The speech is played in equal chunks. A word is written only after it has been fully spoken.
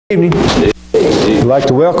Evening. I'd like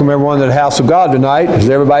to welcome everyone to the house of God tonight. Is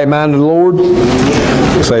everybody minded the Lord?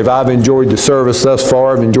 Say, if I've enjoyed the service thus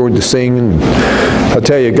far, I've enjoyed the singing. I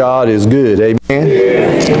tell you, God is good. Amen.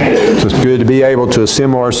 It's just good to be able to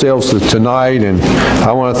assemble ourselves tonight, and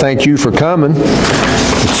I want to thank you for coming.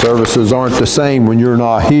 The services aren't the same when you're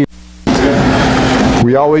not here.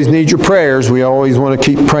 We always need your prayers. We always want to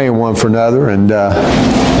keep praying one for another, and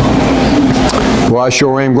well, I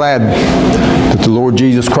sure am glad that the Lord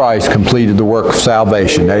Jesus Christ completed the work of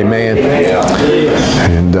salvation. Amen.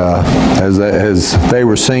 And as they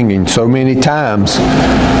were singing so many times,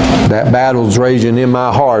 that battle's raging in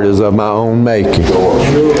my heart is of my own making.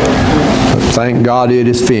 But thank God it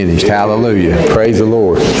is finished. Hallelujah. Praise the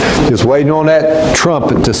Lord. Just waiting on that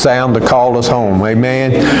trumpet to sound to call us home.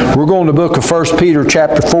 Amen. We're going to the book of 1 Peter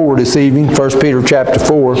chapter 4 this evening. 1 Peter chapter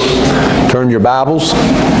 4. Turn your Bibles.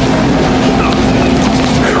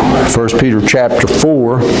 1 Peter chapter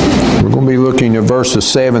 4, we're going to be looking at verses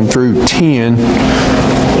 7 through 10.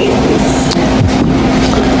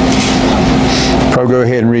 Probably go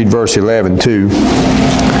ahead and read verse 11 too.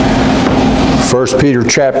 1 Peter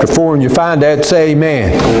chapter 4, and you find that, say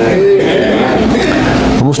amen.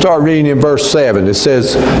 We'll start reading in verse 7. It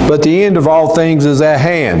says, "But the end of all things is at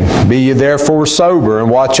hand. Be ye therefore sober, and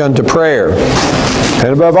watch unto prayer.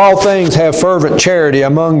 And above all things have fervent charity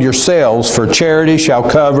among yourselves, for charity shall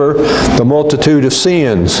cover the multitude of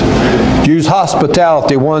sins. Use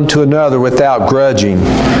hospitality one to another without grudging.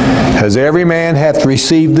 As every man hath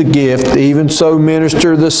received the gift, even so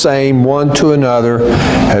minister the same one to another,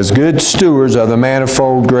 as good stewards of the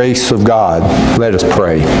manifold grace of God." Let us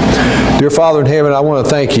pray. Dear Father in heaven, I want to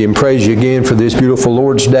thank you and praise you again for this beautiful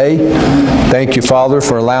Lord's Day. Thank you, Father,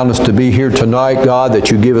 for allowing us to be here tonight, God,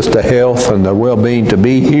 that you give us the health and the well-being to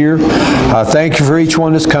be here. I thank you for each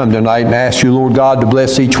one that's come tonight and ask you, Lord God, to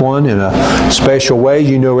bless each one in a special way.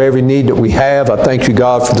 You know every need that we have. I thank you,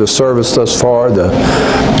 God, for the service thus far,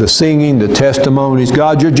 the singing, the testimonies.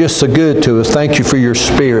 God, you're just so good to us. Thank you for your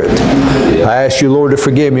Spirit. I ask you, Lord, to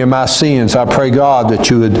forgive me of my sins. I pray, God, that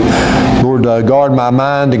you would, Lord, guard my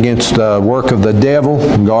mind against the work of the devil,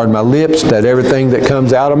 and guard my lips, that everything that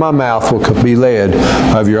comes out of my mouth will be led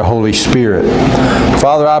of your Holy Spirit.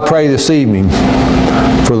 Father, I pray this evening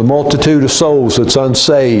for the multitude of souls that's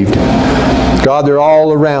unsaved. God, they're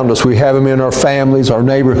all around us. We have them in our families, our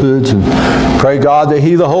neighborhoods, and pray, God, that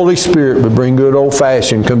He, the Holy Spirit, would bring good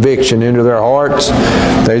old-fashioned conviction into their hearts.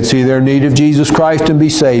 They'd see their need of Jesus Christ and be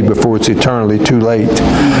saved before it's eternally too late.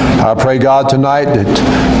 I pray, God, tonight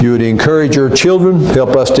that you would encourage your children,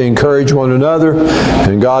 help us to encourage one another,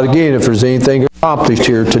 and God, again, if there's anything accomplished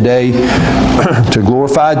here today to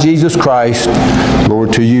glorify Jesus Christ,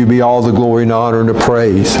 Lord, to you be all the glory and honor and the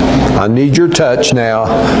praise. I need your touch now.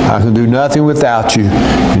 I can do nothing without you.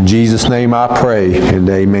 In Jesus' name I pray, and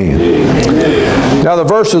amen. Now the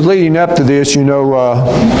verses leading up to this, you know,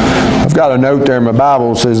 I've got a note there in my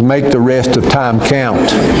Bible that says, make the rest of time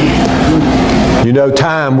count. You know,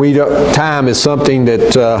 time is something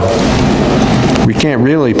that we can't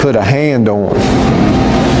really put a hand on.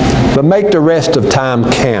 But make the rest of time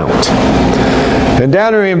count. And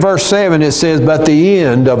down there in verse 7 it says, "But the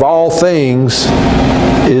end of all things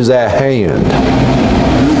is at hand."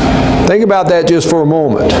 Think about that just for a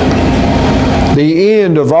moment. The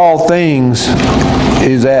end of all things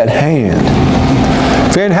is at hand.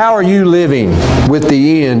 Friend, how are you living with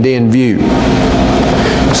the end in view?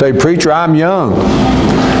 Say, "Preacher, I'm young."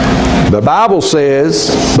 The Bible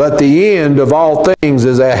says, but the end of all things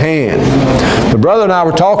is at hand. The brother and I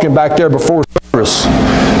were talking back there before service.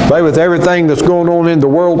 With everything that's going on in the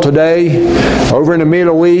world today, over in the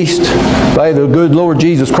Middle East, the good Lord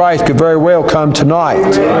Jesus Christ could very well come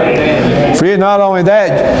tonight. Friend, not only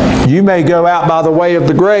that, you may go out by the way of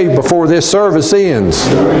the grave before this service ends.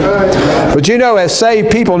 But you know, as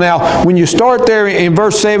saved people, now, when you start there in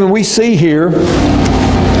verse 7, we see here,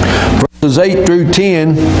 verses 8 through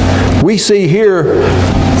 10, we see here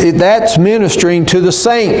that's ministering to the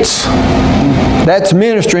saints. That's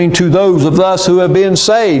ministering to those of us who have been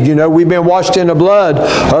saved. You know, we've been washed in the blood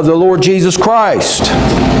of the Lord Jesus Christ.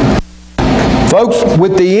 Folks,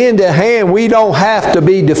 with the end at hand, we don't have to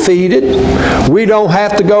be defeated. We don't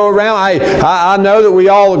have to go around. I know that we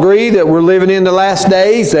all agree that we're living in the last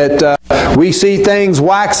days, that we see things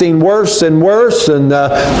waxing worse and worse, and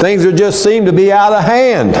things just seem to be out of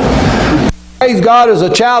hand. Praise God, as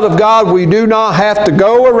a child of God, we do not have to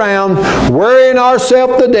go around worrying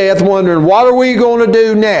ourselves to death, wondering, what are we going to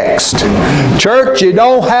do next? Church, you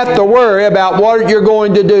don't have to worry about what you're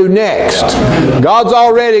going to do next. God's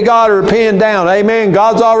already got her pinned down. Amen.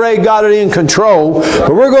 God's already got it in control.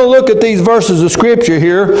 But we're going to look at these verses of Scripture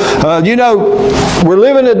here. We're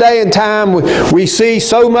living a day and time we see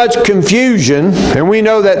so much confusion, and we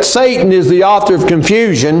know that Satan is the author of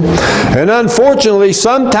confusion. And unfortunately,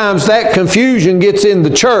 sometimes that confusion gets in the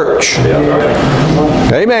church.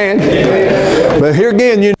 Amen. But here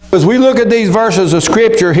again, as we look at these verses of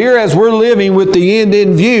Scripture, here as we're living with the end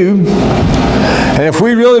in view, and if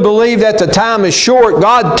we really believe that the time is short,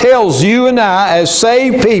 God tells you and I as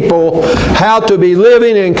saved people how to be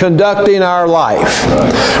living and conducting our life.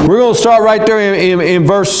 We're going to start right there in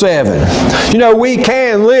verse 7. We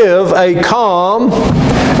can live a calm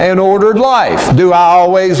and ordered life. Do I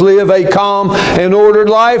always live a calm and ordered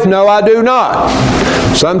life? No, I do not.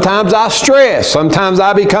 Sometimes I stress. Sometimes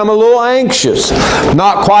I become a little anxious.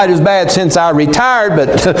 Not quite as bad since I retired,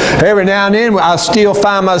 but every now and then I still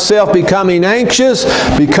find myself becoming anxious,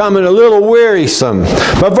 becoming a little wearisome.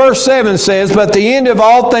 But verse 7 says, "But the end of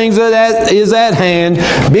all things is at hand.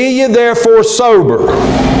 Be ye therefore sober."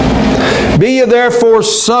 Be ye therefore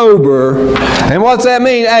sober. And what's that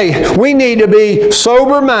mean? Hey, we need to be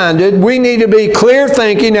sober-minded. We need to be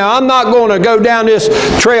clear-thinking. Now, I'm not going to go down this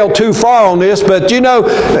trail too far on this, but in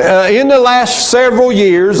the last several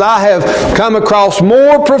years, I have come across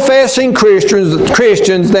more professing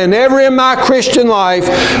Christians than ever in my Christian life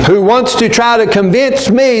who wants to try to convince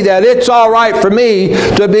me that it's all right for me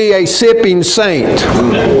to be a sipping saint.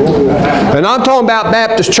 And I'm talking about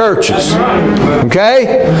Baptist churches.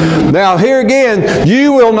 Okay? Now, here again,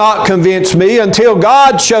 you will not convince me until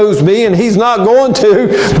God shows me, and He's not going to,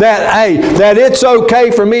 that it's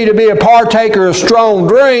okay for me to be a partaker of strong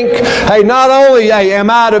drink. Hey, not only am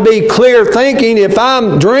I to be clear thinking, if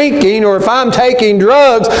I'm drinking or if I'm taking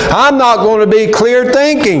drugs, I'm not going to be clear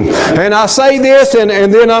thinking. And I say this, and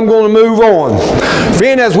then I'm going to move on.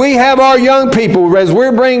 Friend, as we have our young people, as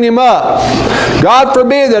we're bringing them up, God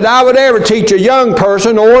forbid that I would ever teach a young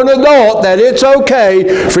person or an adult that it's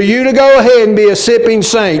okay for you to go ahead and be a sipping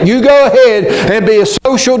saint. You go ahead and be a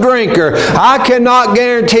social drinker. I cannot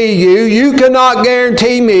guarantee you, you cannot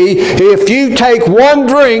guarantee me, if you take one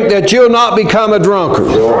drink that you'll not become a drunkard.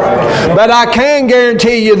 But I can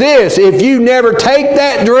guarantee you this, if you never take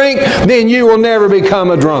that drink, then you will never become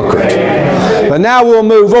a drunkard. But now we'll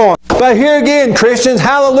move on. But here again, Christians,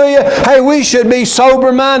 hallelujah, hey, we should be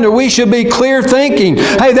sober-minded. We should be clear-thinking.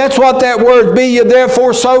 Hey, that's what that word, be ye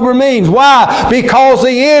therefore sober, means. Why? Because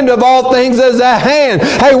the end of all things is at hand.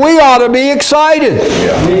 Hey, we ought to be excited.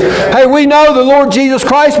 Hey, we know the Lord Jesus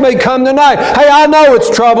Christ may come tonight. Hey, I know it's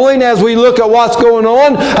troubling as we look at what's going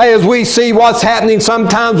on. Hey, as we see what's happening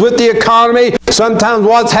sometimes with the economy, sometimes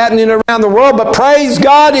what's happening around the world. But praise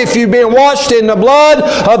God, if you've been washed in the blood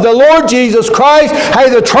of the Lord Jesus Christ, hey,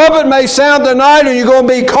 the trumpet may sound tonight and you're going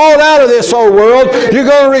to be called out of this old world. You're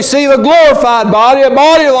going to receive a glorified body, a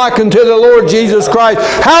body like unto the Lord Jesus Christ.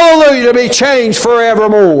 Hallelujah, to be changed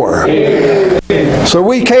forevermore. So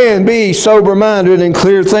we can be sober-minded and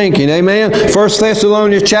clear-thinking. Amen. 1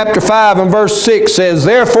 Thessalonians chapter 5 and verse 6 says,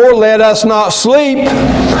 "Therefore let us not sleep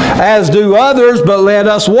as do others, but let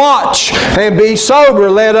us watch and be sober."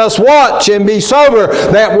 Let us watch and be sober.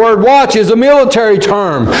 That word watch is a military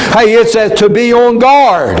term. Hey, it says to be on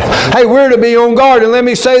guard. Hey, we're to be on guard. And let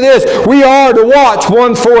me say this, we are to watch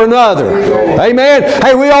one for another. Amen.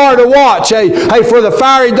 Hey, we are to watch. Hey, for the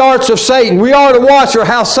fiery darts of Satan. We are to watch for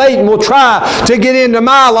how Satan will try to get into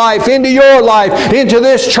my life, into your life, into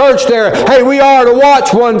this church there. Hey, we are to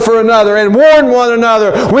watch one for another and warn one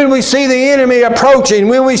another when we see the enemy approaching,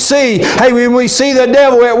 when we see the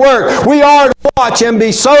devil at work. We are to watch and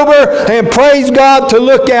be sober and praise God to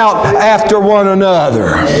look out after one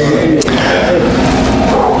another.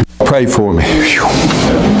 Pray for me.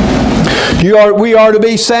 We are to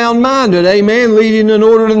be sound-minded, amen, leading an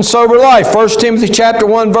ordered and sober life. 1 Timothy chapter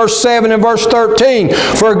 1, verse 7 and verse 13.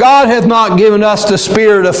 "For God hath not given us the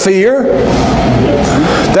spirit of fear."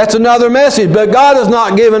 That's another message. But God has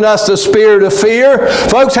not given us the spirit of fear.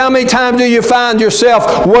 Folks, how many times do you find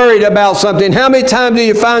yourself worried about something? How many times do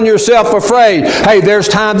you find yourself afraid? Hey, there's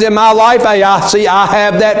times in my life, hey, I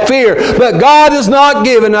have that fear. But God has not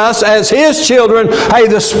given us, as His children, hey,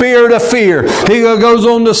 the spirit of fear. He goes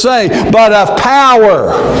on to say, but of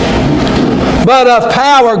power but of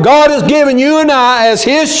power. God has given you and I, as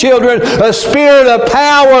His children, a spirit of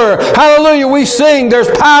power. Hallelujah. We sing, there's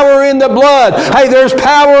power in the blood. Hey, there's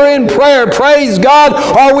power in prayer. Praise God.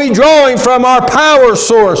 Are we drawing from our power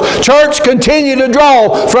source? Church, continue to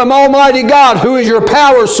draw from Almighty God, who is your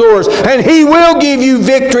power source, and He will give you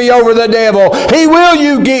victory over the devil. He will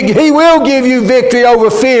give you victory over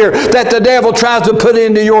fear that the devil tries to put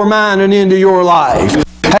into your mind and into your life.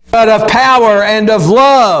 But of power and of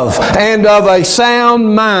love and of a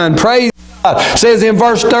sound mind. Praise God. It says in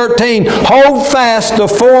verse 13, hold fast the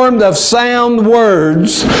form of sound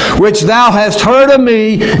words which thou hast heard of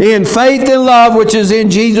me in faith and love which is in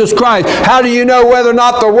Jesus Christ. How do you know whether or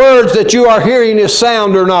not the words that you are hearing is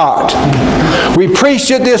sound or not? We preached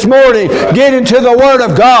it this morning. Get into the Word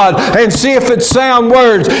of God and see if it's sound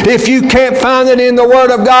words. If you can't find it in the Word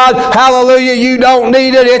of God, hallelujah, you don't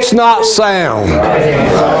need it. It's not sound.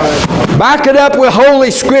 Back it up with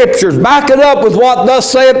Holy Scriptures. Back it up with what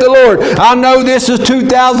thus saith the Lord. I know this is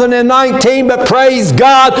 2019, but praise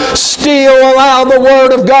God, still allow the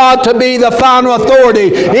Word of God to be the final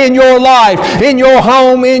authority in your life, in your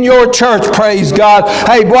home, in your church. Praise God.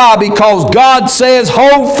 Hey, why? Because God says,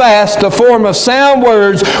 hold fast the form of sound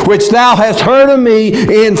words which thou hast heard of me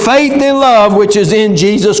in faith and love which is in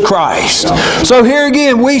Jesus Christ. So here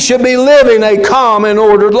again, we should be living a calm and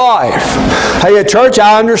ordered life. Hey, at church,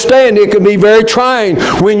 I understand it can be very trying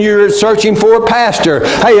when you're searching for a pastor.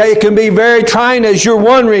 Hey, it can be very trying as you're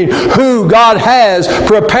wondering who God has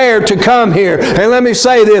prepared to come here. And let me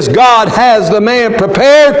say this, God has the man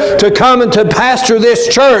prepared to come and to pastor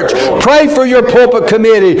this church. Pray for your pulpit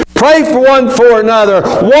committee. Pray for one for another.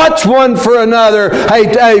 Watch one for another.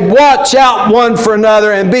 Hey, watch out one for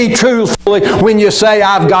another and be truthful when you say,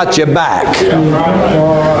 I've got your back.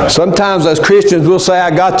 Sometimes as Christians we'll say,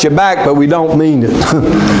 I got your back, but we don't mean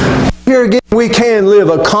it. Here again, we can live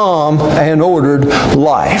a calm and ordered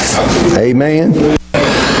life. Amen.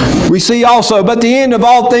 We see also, but the end of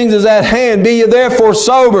all things is at hand. Be ye therefore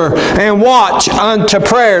sober and watch unto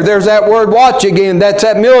prayer. There's that word watch again. That's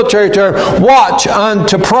that military term. Watch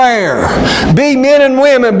unto prayer. Be men and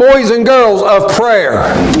women, boys and girls, of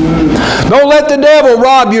prayer. Don't let the devil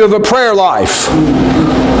rob you of a prayer life.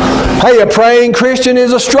 Hey, a praying Christian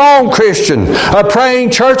is a strong Christian. A praying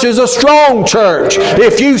church is a strong church.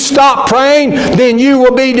 If you stop praying, then you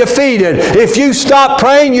will be defeated. If you stop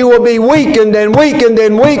praying, you will be weakened and weakened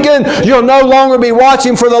and weakened. You'll no longer be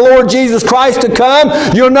watching for the Lord Jesus Christ to come.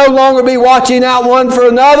 You'll no longer be watching out one for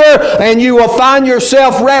another. And you will find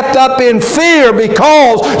yourself wrapped up in fear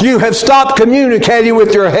because you have stopped communicating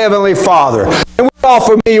with your Heavenly Father. And we're all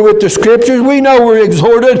familiar with the Scriptures. We know we're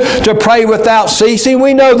exhorted to pray without ceasing.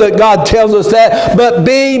 We know that God tells us that. But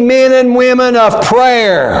be men and women of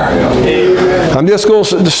prayer. I'm just going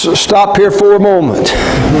to stop here for a moment.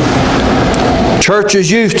 Churches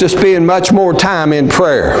used to spend much more time in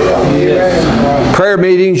prayer. Prayer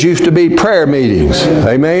meetings used to be prayer meetings.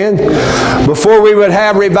 Amen? Before we would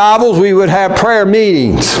have revivals, we would have prayer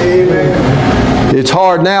meetings. It's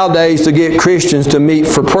hard nowadays to get Christians to meet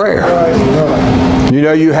for prayer. You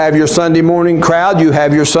know, you have your Sunday morning crowd, you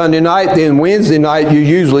have your Sunday night, then Wednesday night you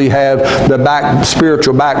usually have the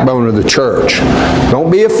spiritual backbone of the church. Don't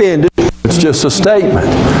be offended. It's just a statement.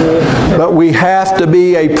 But we have to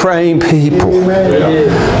be a praying people.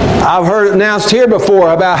 I've heard it announced here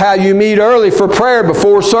before about how you meet early for prayer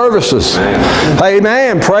before services.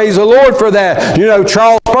 Amen. Praise the Lord for that. You know,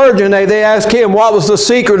 Charles Spurgeon, they asked him what was the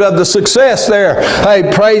secret of the success there. Hey,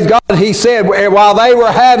 praise God. He said while they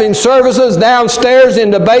were having services downstairs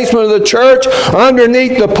in the basement of the church,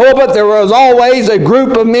 underneath the pulpit, there was always a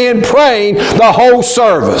group of men praying the whole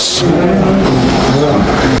service.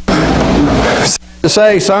 To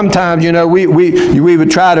say sometimes, you know, we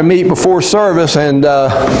would try to meet before service and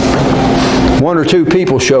one or two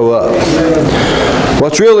people show up.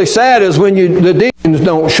 What's really sad is when the deacons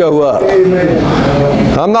don't show up.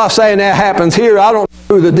 I'm not saying that happens here. I don't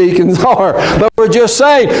know who the deacons are. But we're just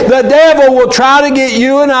saying the devil will try to get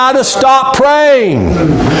you and I to stop praying.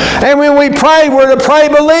 And when we pray, we're to pray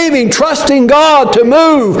believing, trusting God to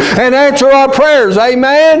move and answer our prayers.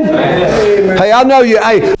 Amen? Amen. Hey, I know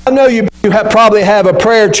you probably have a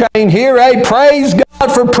prayer chain here. Hey, praise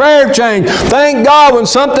God for prayer chain. Thank God when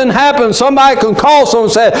something happens, somebody can call someone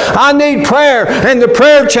and say, I need prayer. And the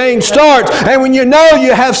prayer chain starts. And when you know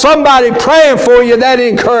you have somebody praying for you, that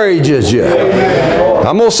encourages you.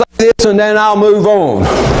 I'm going to say this and then I'll move on.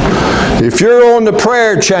 If you're on the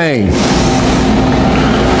prayer chain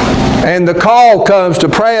and the call comes to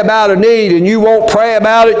pray about a need and you won't pray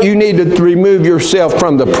about it, you need to remove yourself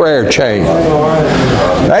from the prayer chain.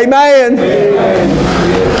 Amen.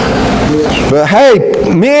 But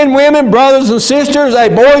hey, men, women, brothers and sisters, hey,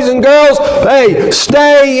 boys and girls, hey,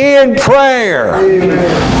 stay in prayer.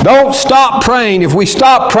 Amen. Don't stop praying. If we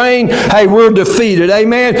stop praying, hey, we're defeated.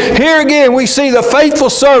 Amen. Here again, we see the faithful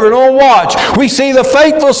servant on watch. We see the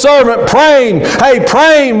faithful servant praying, hey,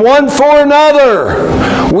 praying one for another.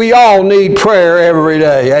 We all need prayer every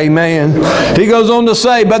day. Amen. He goes on to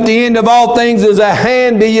say, but the end of all things is at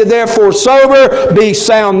hand. Be ye therefore sober, be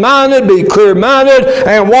sound-minded, be clear-minded,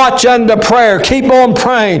 and watch unto prayer. Keep on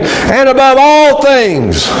praying. And above all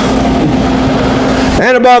things,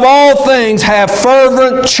 have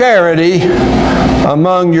fervent charity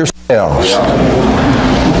among yourselves.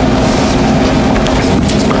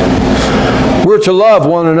 We're to love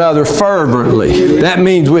one another fervently. That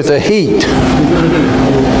means with a heat,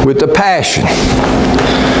 with a passion.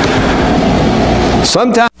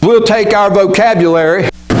 Sometimes we'll take our vocabulary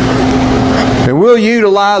and we'll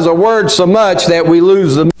utilize a word so much that we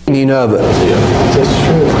lose the meaning of it. That's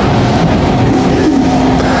true.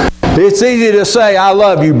 It's easy to say, I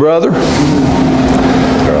love you, brother.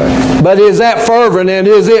 But is that fervent, and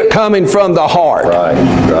is it coming from the heart? Right.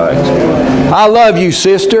 I love you,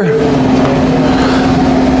 sister.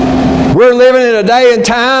 We're living in a day and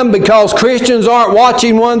time, because Christians aren't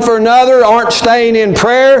watching one for another, aren't staying in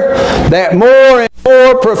prayer, that more and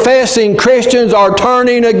more professing Christians are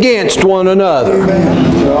turning against one another.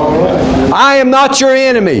 I am not your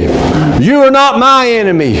enemy. You are not my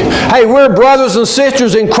enemy. Hey, we're brothers and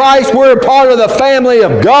sisters in Christ. We're a part of the family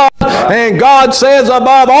of God. And God says,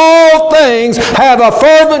 above all things, have a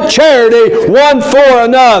fervent charity one for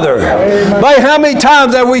another. But how many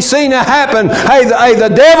times have we seen it happen? Hey, the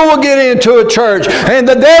devil will get into a church, and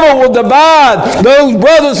the devil will divide those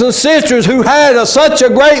brothers and sisters who had such a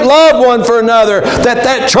great love one for another,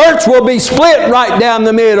 that church will be split right down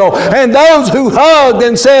the middle. And those who hugged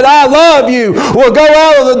and said, I love you, will go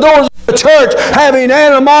out of the doors of the church having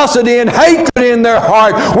animosity and hatred in their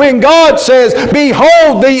heart, when God says,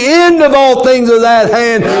 behold, the end of all things is at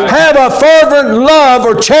hand. Have a fervent love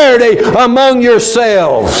or charity among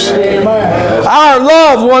yourselves. Amen. Our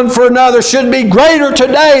love one for another should be greater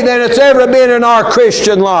today than it's ever been in our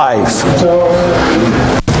Christian life.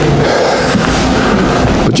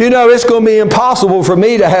 But you know, it's going to be impossible for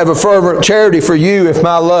me to have a fervent charity for you if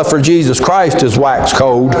my love for Jesus Christ is wax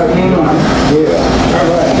cold.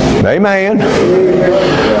 Amen.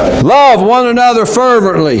 Love one another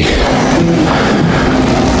fervently.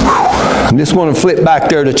 I just want to flip back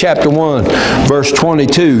there to chapter 1, verse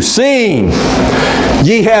 22. Seeing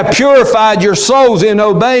ye have purified your souls in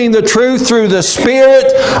obeying the truth through the Spirit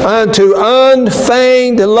unto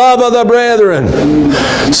unfeigned love of the brethren.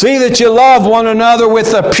 See that you love one another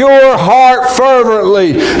with a pure heart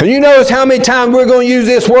fervently. And you notice how many times we're going to use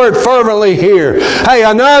this word fervently here. Hey,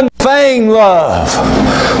 an unfeigned love.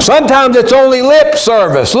 Sometimes it's only lip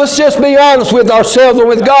service. Let's just be honest with ourselves and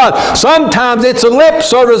with God. Sometimes it's a lip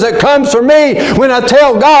service that comes from me when I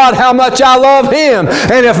tell God how much I love Him.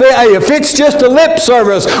 And if it's just a lip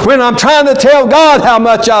service when I'm trying to tell God how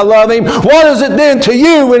much I love Him, what is it then to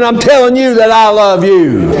you when I'm telling you that I love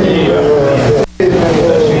you?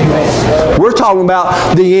 We're talking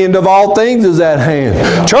about the end of all things is at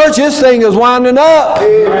hand. Church, this thing is winding up.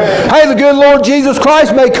 Hey, the good Lord Jesus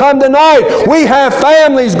Christ may come tonight. We have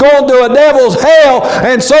families going to a devil's hell,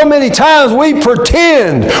 and so many times we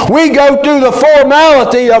pretend. We go through the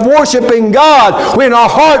formality of worshiping God when our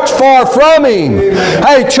heart's far from Him.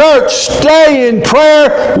 Hey, church, stay in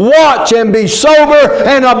prayer, watch and be sober,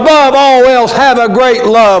 and above all else, have a great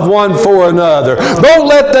love one for another. Don't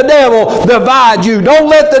let the devil divide you. Don't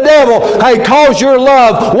let the devil, cause your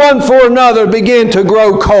love one for another begin to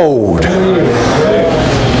grow cold.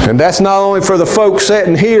 And that's not only for the folks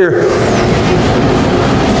sitting here.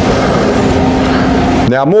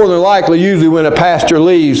 Now, more than likely, usually when a pastor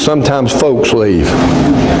leaves, sometimes folks leave.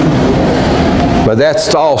 But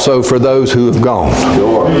that's also for those who have gone.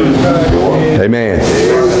 Amen.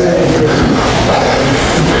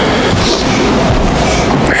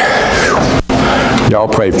 Y'all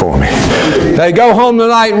pray for me. Hey, go home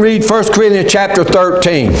tonight and read 1 Corinthians chapter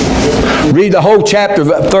 13. Read the whole chapter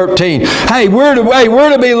 13. Hey, we're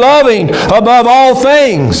to be loving above all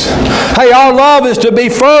things. Hey, our love is to be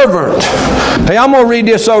fervent. Hey, I'm going to read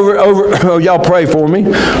this over y'all pray for me.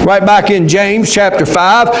 Right back in James chapter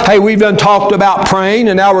 5. Hey, we've done talked about praying,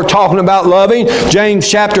 and now we're talking about loving. James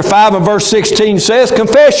chapter 5 and verse 16 says,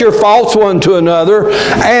 confess your faults one to another,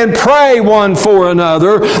 and pray one for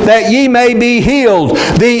another, that ye may be healed.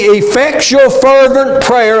 The effectual fervent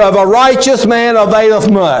prayer of a righteous man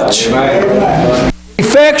availeth much. Amen.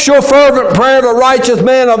 Effectual fervent prayer of a righteous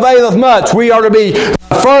man availeth much. We are to be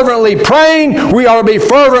fervently praying. We ought to be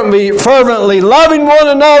fervently loving one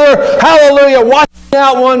another. Hallelujah. Watching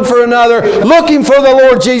out one for another. Looking for the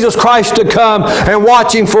Lord Jesus Christ to come and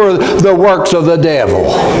watching for the works of the devil.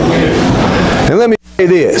 And let me say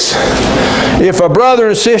this. If a brother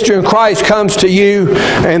and sister in Christ comes to you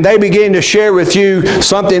and they begin to share with you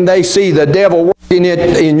something they see the devil working it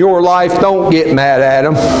in your life, don't get mad at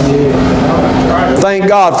them. Thank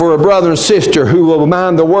God for a brother and sister who will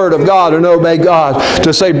mind the Word of God and obey God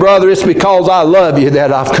to say, brother, it's because I love you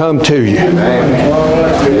that I've come to you.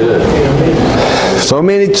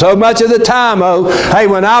 So much of the time, hey,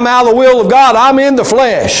 when I'm out of the will of God, I'm in the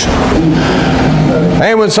flesh.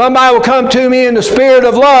 And when somebody will come to me in the spirit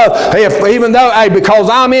of love, because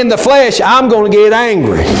I'm in the flesh, I'm going to get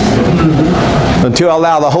angry. Until I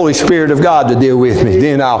allow the Holy Spirit of God to deal with me.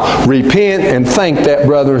 Then I'll repent and thank that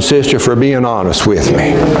brother and sister for being honest with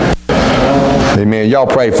me. Amen. Y'all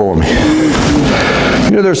pray for me.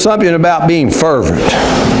 You know, there's something about being fervent.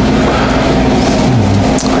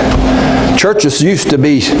 Churches used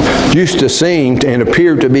to sing and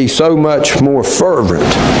appear to be so much more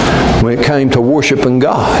fervent when it came to worshiping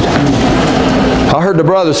God. I heard the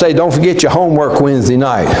brother say, don't forget your homework Wednesday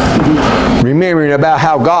night. Remembering about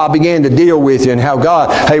how God began to deal with you and how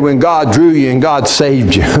when God drew you and God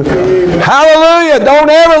saved you. Hallelujah! Don't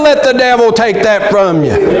ever let the devil take that from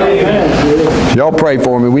you. Y'all pray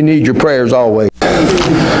for me. We need your prayers always.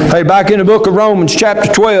 Hey, back in the book of Romans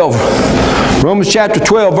chapter 12. Romans chapter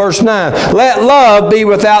 12 verse 9. Let love be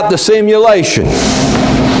without dissimulation.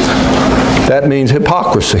 That means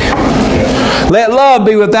hypocrisy. Let love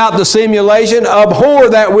be without dissimulation. Abhor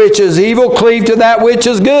that which is evil. Cleave to that which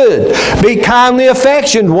is good. Be kindly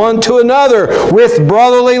affectioned one to another with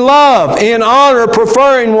brotherly love, in honor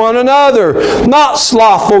preferring one another. Not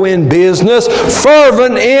slothful in business,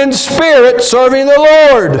 fervent in spirit, serving the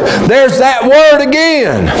Lord. There's that word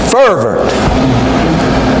again. Fervent.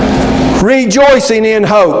 Rejoicing in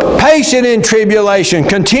hope, patient in tribulation,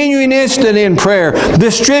 continuing instant in prayer,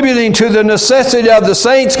 distributing to the necessity of the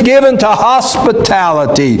saints, given to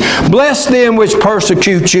hospitality. Bless them which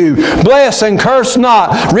persecute you. Bless and curse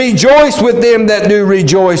not. Rejoice with them that do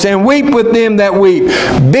rejoice, and weep with them that weep.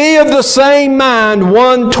 Be of the same mind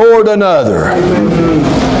one toward another.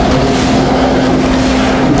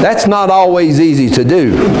 That's not always easy to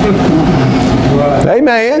do.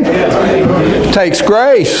 Amen. It takes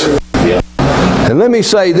grace. And let me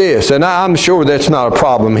say this, and I'm sure that's not a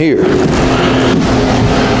problem here.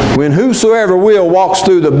 When whosoever will walks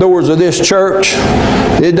through the doors of this church,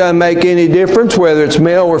 it doesn't make any difference whether it's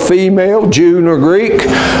male or female, Jew nor Greek,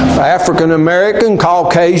 African American,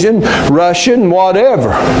 Caucasian, Russian,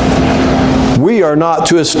 whatever. We are not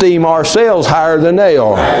to esteem ourselves higher than they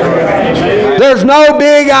are. There's no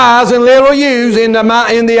big I's and little U's in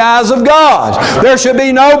the eyes of God. There should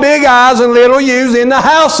be no big I's and little U's in the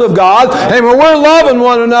house of God. And when we're loving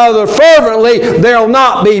one another fervently, there'll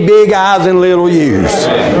not be big I's and little U's.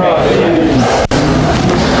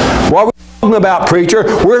 What we're talking about, preacher,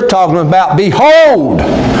 we're talking about, behold,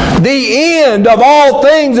 the end of all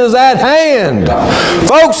things is at hand.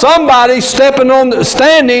 Folks, somebody's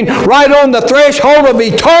standing right on the threshold of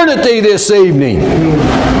eternity this evening.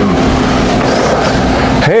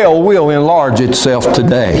 Hell will enlarge itself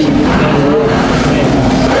today.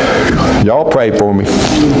 Y'all pray for me.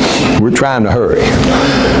 We're trying to hurry.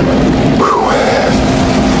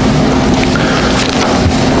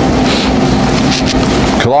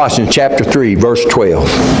 Colossians chapter 3, verse 12.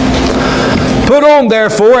 Put on,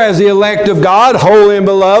 therefore, as the elect of God, holy and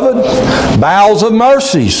beloved, bowels of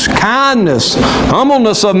mercies, kindness,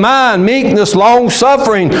 humbleness of mind, meekness,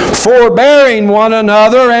 long-suffering, forbearing one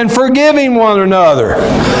another, and forgiving one another.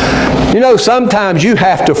 You know, sometimes you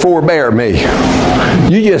have to forbear me.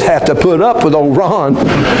 You just have to put up with old Ron.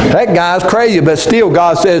 That guy's crazy, but still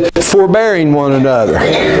God says, forbearing one another.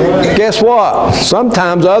 Guess what?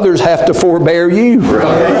 Sometimes others have to forbear you.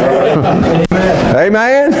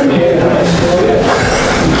 Amen?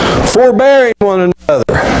 Forbearing one another.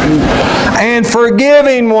 And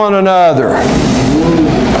forgiving one another.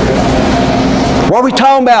 What are we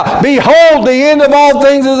talking about? Behold, the end of all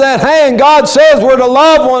things is at hand. God says we're to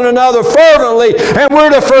love one another fervently and we're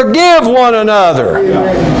to forgive one another.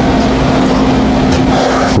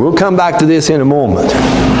 We'll come back to this in a moment.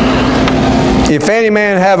 If any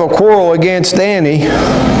man have a quarrel against any,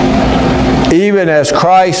 even as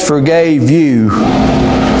Christ forgave you,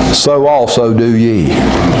 so also do ye.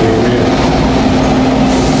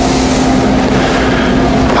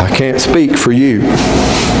 I can't speak for you.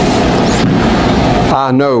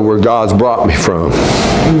 I know where God's brought me from.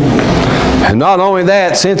 And not only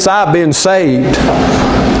that, since I've been saved,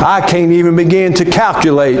 I can't even begin to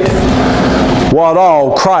calculate what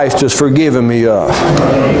all Christ has forgiven me of.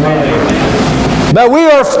 But we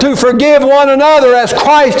are to forgive one another as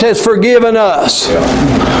Christ has forgiven us.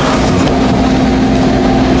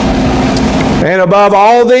 And above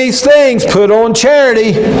all these things, put on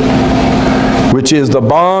charity, which is the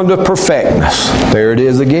bond of perfectness. There it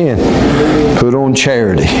is again. Put on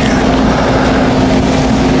charity.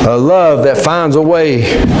 A love that finds a way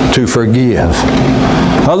to forgive.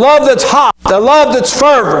 A love that's hot. A love that's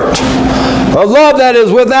fervent. A love that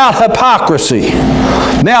is without hypocrisy.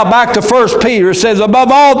 Now back to 1 Peter. It says,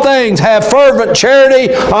 above all things, have fervent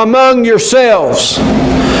charity among yourselves.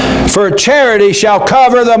 For charity shall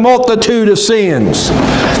cover the multitude of sins.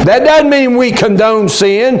 That doesn't mean we condone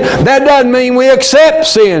sin. That doesn't mean we accept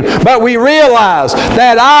sin. But we realize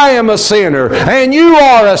that I am a sinner and you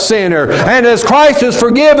are a sinner. And as Christ has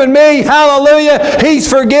forgiven me, hallelujah, He's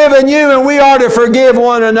forgiven you, and we are to forgive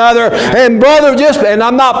one another. And brother, and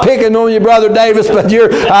I'm not picking on you, Brother Davis, but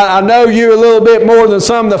I know you a little bit more than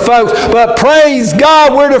some of the folks. But praise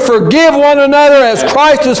God, we're to forgive one another as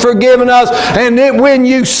Christ has forgiven us. And when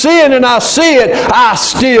you sin and I see it, I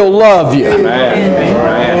still love you.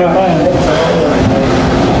 Amen.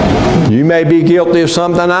 You may be guilty of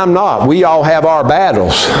something I'm not. We all have our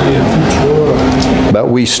battles. But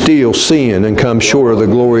we still sin and come short of the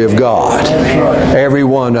glory of God. Every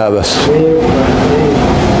one of us.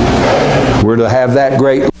 We're to have that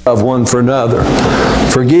great love one for another.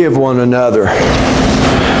 Forgive one another.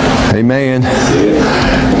 Amen.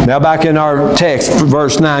 Now back in our text,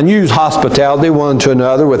 verse 9, use hospitality one to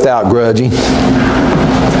another without grudging.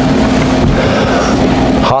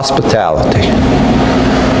 Hospitality.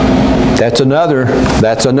 That's another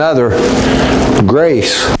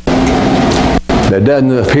grace that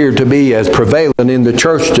doesn't appear to be as prevalent in the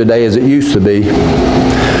church today as it used to be.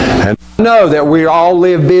 And I know that we all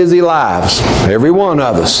live busy lives, every one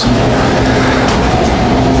of us.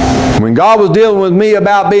 When God was dealing with me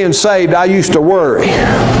about being saved, I used to worry.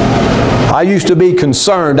 I used to be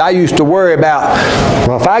concerned. I used to worry about,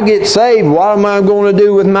 well, if I get saved, what am I going to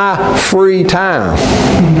do with my free time?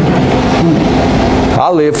 I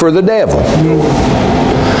live for the devil.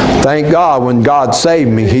 Thank God when God saved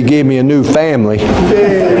me, He gave me a new family.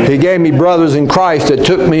 He gave me brothers in Christ that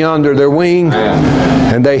took me under their wing,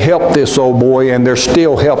 and they helped this old boy, and they're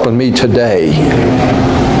still helping me today.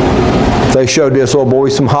 They showed this old boy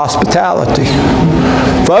some hospitality.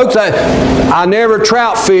 Folks, I never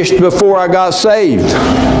trout fished before I got saved.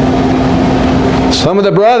 Some of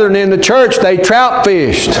the brethren in the church, they trout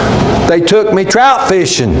fished. They took me trout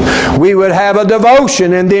fishing. We would have a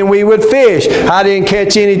devotion and then we would fish. I didn't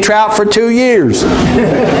catch any trout for 2 years.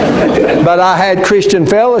 But I had Christian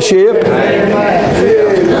fellowship.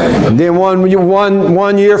 And then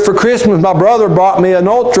one year for Christmas, my brother brought me an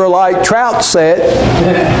ultralight trout set.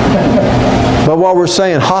 But what we're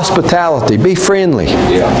saying, hospitality, be friendly.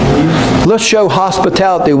 Let's show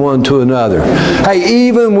hospitality one to another. Hey,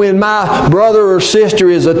 even when my brother or sister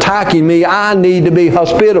is attacking me, I need to be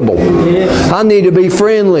hospitable. I need to be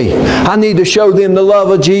friendly. I need to show them the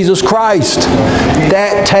love of Jesus Christ.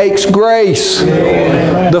 That takes grace.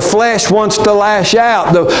 The flesh wants to lash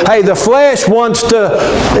out. The flesh wants to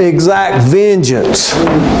exact vengeance.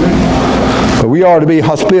 But we are to be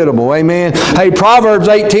hospitable. Amen. Hey, Proverbs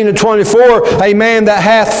 18:24, a man that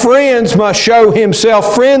hath friends must show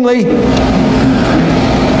himself friendly.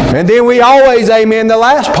 And then we always, amen, the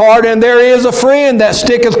last part, and there is a friend that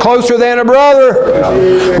sticketh closer than a brother.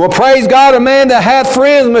 Well, praise God, a man that hath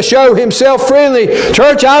friends must show himself friendly.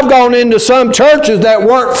 Church, I've gone into some churches that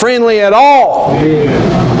weren't friendly at all.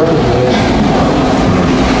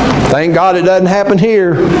 Thank God it doesn't happen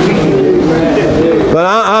here. But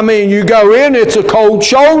I mean, you go in, it's a cold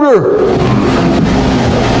shoulder.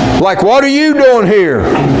 Like, what are you doing here?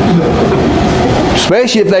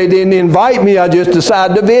 Especially if they didn't invite me, I just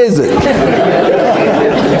decided to visit.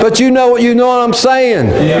 But you know what I'm saying.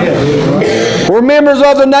 Or members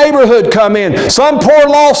of the neighborhood come in. Some poor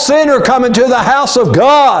lost sinner coming to the house of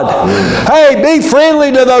God. Hey, be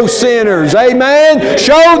friendly to those sinners. Amen.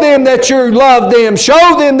 Show them that you love them.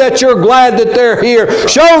 Show them that you're glad that they're here.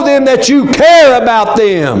 Show them that you care about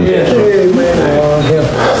them.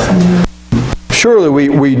 Surely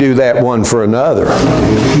we do that one for another.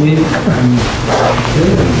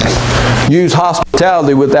 Use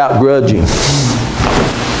hospitality without grudging.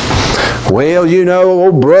 Well, you know,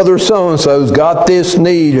 old brother so-and-so's got this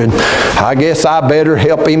need, and I guess I better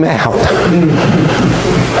help him out.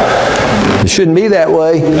 It shouldn't be that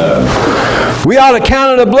way. We ought to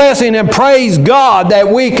count it a blessing and praise God that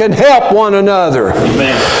we can help one another.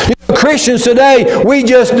 Amen. You know, Christians today, we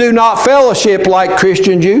just do not fellowship like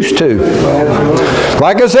Christians used to.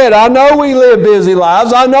 Like I said, I know we live busy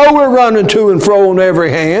lives. I know we're running to and fro on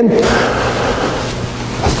every hand.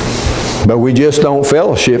 But we just don't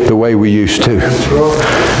fellowship the way we used to.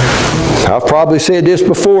 I've probably said this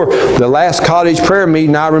before. The last cottage prayer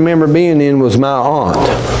meeting I remember being in was my aunt.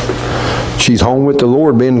 She's home with the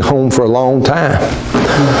Lord, been home for a long time.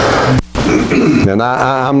 And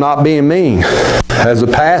I'm not being mean. As a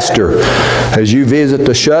pastor, as you visit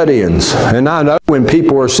the shut-ins, and I know when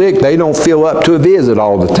people are sick, they don't feel up to a visit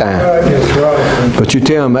all the time. But you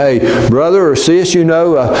tell them, hey, brother or sis, you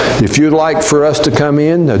know, if you'd like for us to come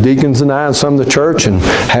in, the deacons and I and some of the church, and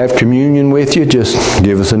have communion with you, just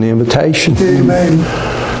give us an invitation. Amen.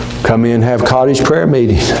 Come in and have cottage prayer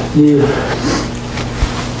meetings. Yeah.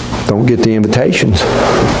 Don't get the invitations.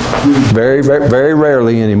 Very, very, very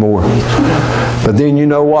rarely anymore. But then you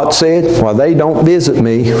know what's said? Well, they don't visit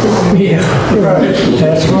me. Yeah, right.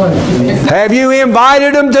 That's right. Have you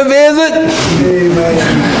invited them to visit?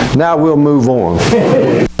 Amen. Now we'll move on.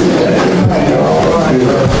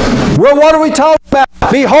 Well, what are we talking about?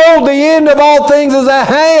 Behold, the end of all things is at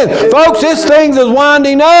hand. Folks, this thing is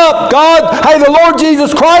winding up. God, hey, the Lord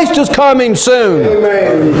Jesus Christ is coming soon.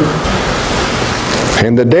 Amen.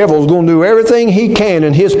 And the devil's going to do everything he can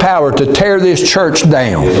in his power to tear this church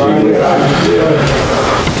down.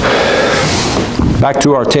 Back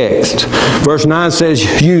to our text. Verse 9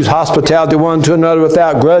 says, use hospitality one to another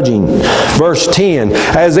without grudging. Verse 10,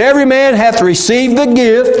 as every man hath received the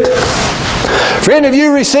gift. Friend, if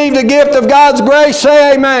you received the gift of God's grace,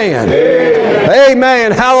 say amen. Amen.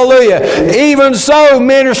 Amen. Hallelujah. Even so,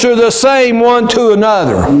 minister the same one to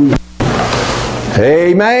another.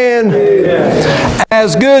 Amen. Amen.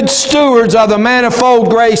 As good stewards of the manifold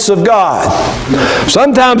grace of God.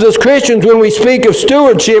 Sometimes as Christians, when we speak of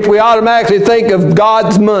stewardship, we automatically think of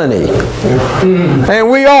God's money. And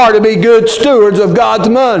we are to be good stewards of God's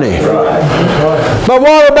money. But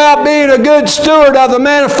what about being a good steward of the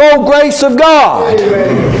manifold grace of God?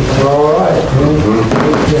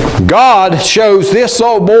 God shows this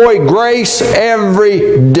old boy grace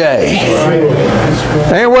every day.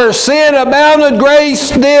 And where sin abounded,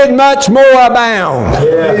 grace did much more abound.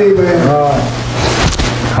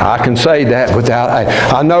 I can say that without,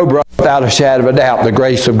 I know, brother, without a shadow of a doubt, the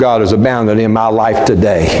grace of God has abounded in my life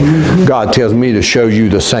today. God tells me to show you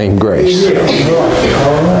the same grace.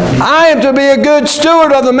 I am to be a good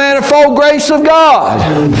steward of the manifold grace of God.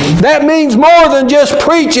 That means more than just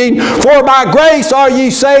preaching, for by grace are ye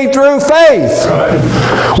saved through faith.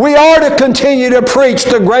 We are to continue to preach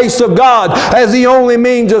the grace of God as the only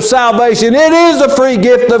means of salvation. It is a free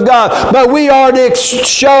gift of God, but we are to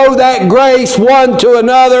show that grace one to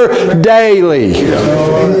another daily.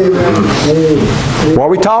 What are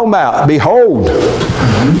we talking about? Behold,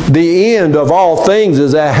 the end of all things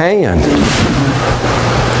is at hand.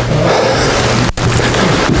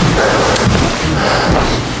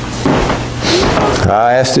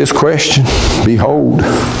 I ask this question, behold,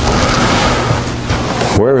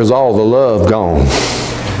 where is all the love gone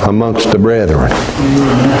amongst the brethren?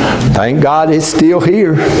 Thank God it's still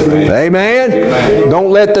here. Amen.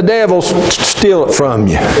 Don't let the devil steal it from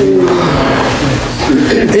you.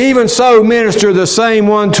 Even so, minister the same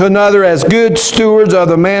one to another as good stewards of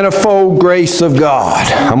the manifold grace of God.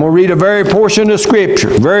 I'm going to read a very portion of Scripture,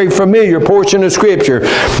 very familiar portion of Scripture.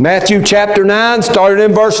 Matthew chapter 9, started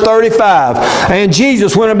in verse 35. And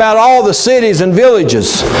Jesus went about all the cities and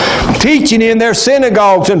villages, teaching in their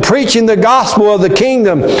synagogues and preaching the gospel of the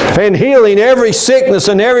kingdom and healing every sickness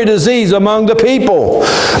and every disease among the people.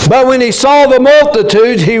 But when he saw the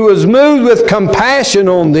multitudes, he was moved with compassion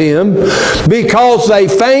on them, because they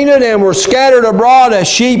fainted and were scattered abroad as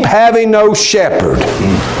sheep having no shepherd.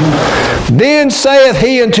 Then saith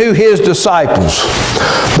he unto his disciples,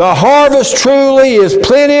 the harvest truly is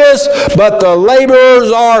plenteous, but the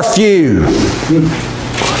laborers are few.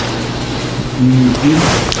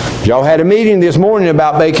 Y'all had a meeting this morning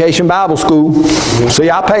about Vacation Bible School.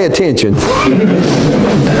 See, I pay attention.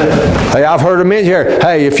 Hey, I've heard them mention here,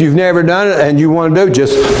 hey, if you've never done it and you want to do it,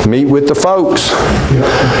 just meet with the folks.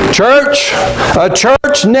 Church, a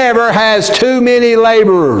church never has too many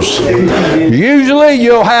laborers. Usually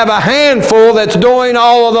you'll have a handful that's doing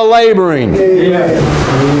all of the laboring.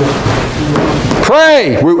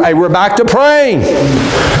 Pray. We're back to praying.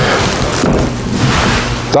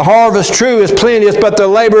 The harvest, true, is plenteous, but the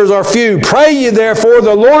laborers are few. Pray ye therefore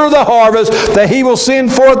the Lord of the harvest, that He will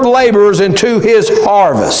send forth laborers into His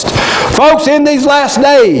harvest. Folks, in these last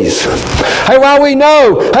days, hey, while we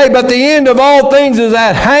know, hey, but the end of all things is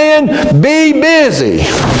at hand, be busy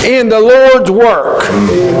in the Lord's work.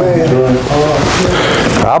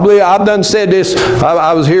 I believe I've done said this.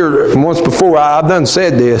 I was here once before. I've done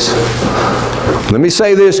said this. Let me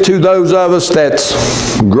say this to those of us that's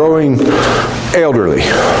growing elderly.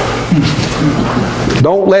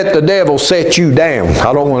 Don't let the devil set you down.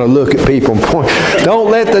 I don't want to look at people and point. Don't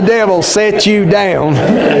let the devil set you down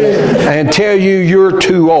and tell you you're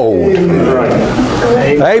too old.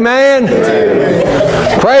 Amen?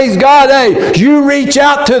 Praise God. Hey, you reach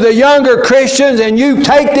out to the younger Christians and you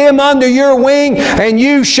take them under your wing and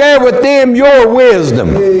you share with them your wisdom.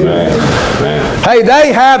 Hey,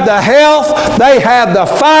 they have the health, they have the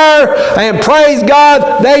fire, and praise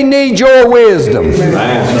God, they need your wisdom.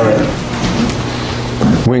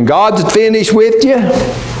 When God's finished with you,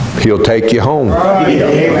 He'll take you home.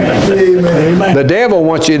 The devil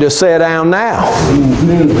wants you to sit down now.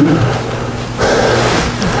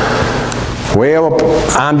 Well,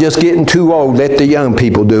 I'm just getting too old. Let the young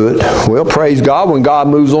people do it. Well, praise God. When God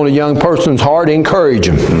moves on a young person's heart, encourage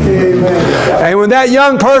them. And when that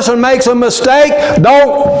young person makes a mistake,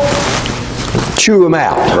 don't chew them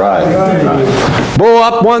out. Blow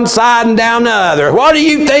up one side and down the other. What do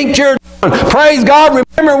you think you're doing? Praise God.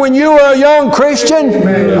 Remember when you were a young Christian?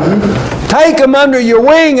 Take them under your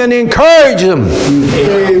wing and encourage them.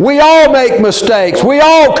 We all make mistakes. We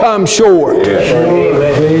all come short.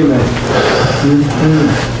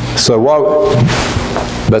 So what?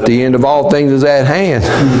 But the end of all things is at hand.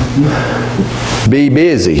 Be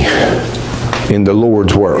busy in the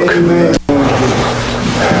Lord's work.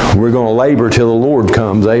 We're going to labor till the Lord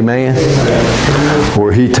comes, amen?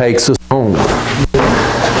 Where He takes us home.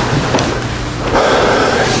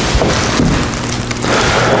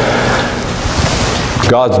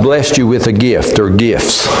 God's blessed you with a gift or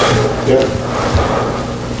gifts.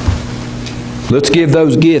 Let's give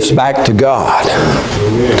those gifts back to God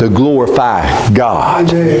to glorify God.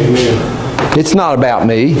 It's not about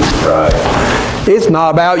me. It's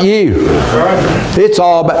not about you. It's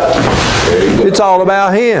all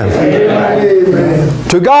about Him.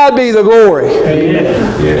 To God be the glory.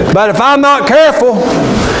 But if I'm not careful,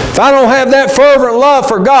 if I don't have that fervent love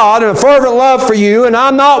for God and a fervent love for you, and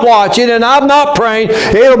I'm not watching and I'm not praying,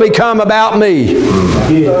 it'll become about me.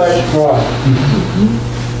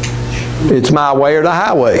 It's my way or the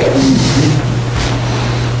highway.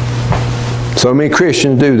 So many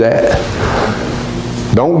Christians do that.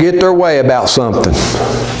 Don't get their way about something.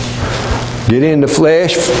 Get in the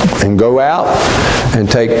flesh and go out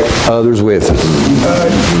and take others with them.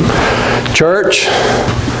 Church,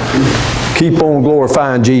 keep on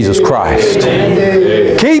glorifying Jesus Christ.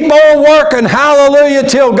 Keep on working, hallelujah,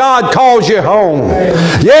 till God calls you home.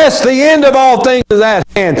 Yes, the end of all things is at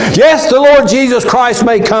hand. Yes, the Lord Jesus Christ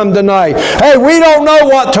may come tonight. Hey, we don't know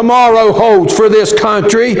what tomorrow holds for this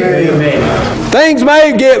country. Things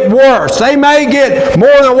may get worse. They may get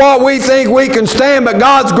more than what we think we can stand, but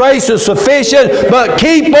God's grace is sufficient. But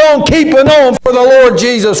keep on keeping on for the Lord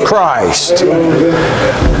Jesus Christ.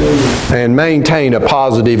 And maintain a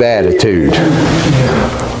positive attitude.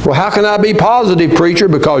 Well, how can I be positive, preacher?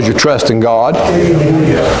 Because you're trusting God.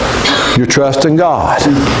 You're trusting God.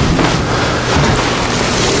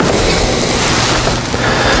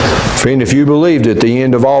 Friend, if you believe that the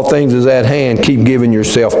end of all things is at hand, keep giving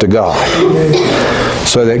yourself to God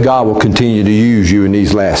so that God will continue to use you in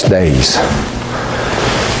these last days.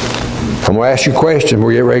 I'm going to ask you a question.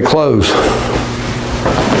 We're getting ready to close.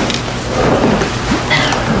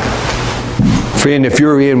 Friend, if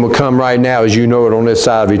your end will come right now as you know it on this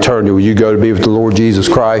side of eternity, will you go to be with the Lord Jesus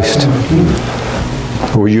Christ?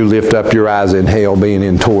 Or will you lift up your eyes in hell being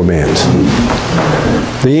in torment?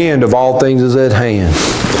 The end of all things is at hand.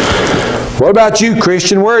 What about you,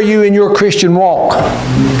 Christian? Where are you in your Christian walk?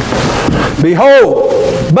 Behold,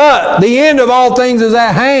 but the end of all things is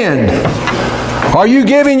at hand. Are you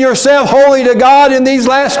giving yourself wholly to God in these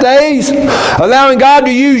last days? Allowing God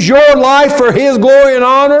to use your life for His glory and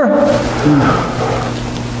honor?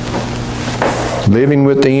 Living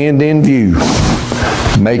with the end in view.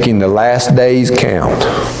 Making the last days count.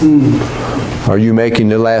 Are you making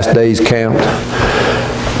the last days count?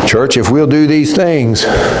 Church, if we'll do these things,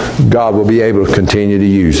 God will be able to continue to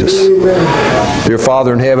use us. Dear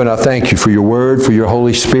Father in heaven, I thank you for your word, for your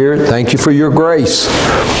Holy Spirit. Thank you for your grace.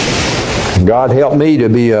 God, help me to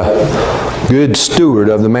be a good steward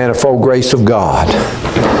of the manifold grace of God.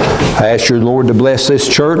 I ask your Lord to bless this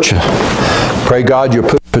church. Pray, God, you'll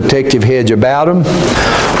put a protective hedge about them.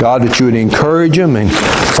 God, that you would encourage them. And,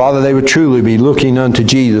 Father, they would truly be looking unto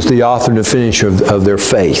Jesus, the author and the finisher of their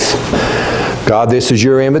faith. God, this is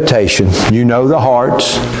your invitation. You know the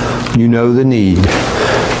hearts. You know the need.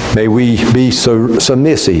 May we be so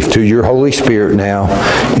submissive to your Holy Spirit now.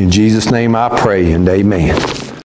 In Jesus' name I pray, and amen.